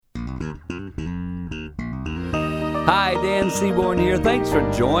Hi, Dan Seaborn here. Thanks for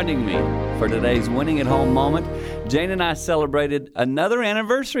joining me for today's Winning at Home moment. Jane and I celebrated another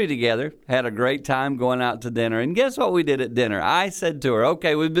anniversary together, had a great time going out to dinner. And guess what we did at dinner? I said to her,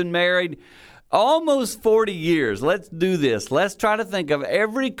 okay, we've been married almost 40 years. Let's do this. Let's try to think of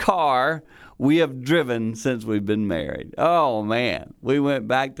every car we have driven since we've been married. Oh, man. We went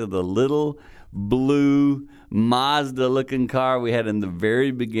back to the little blue Mazda-looking car we had in the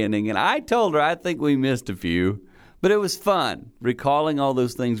very beginning. And I told her I think we missed a few. But it was fun, recalling all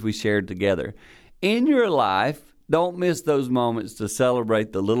those things we shared together. In your life, don't miss those moments to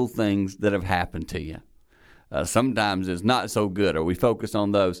celebrate the little things that have happened to you. Sometimes it's not so good, or we focus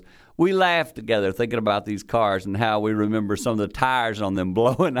on those. We laugh together thinking about these cars and how we remember some of the tires on them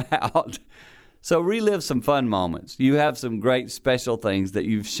blowing out. So relive some fun moments. You have some great special things that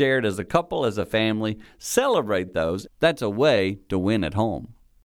you've shared as a couple, as a family. Celebrate those. That's a way to win at home.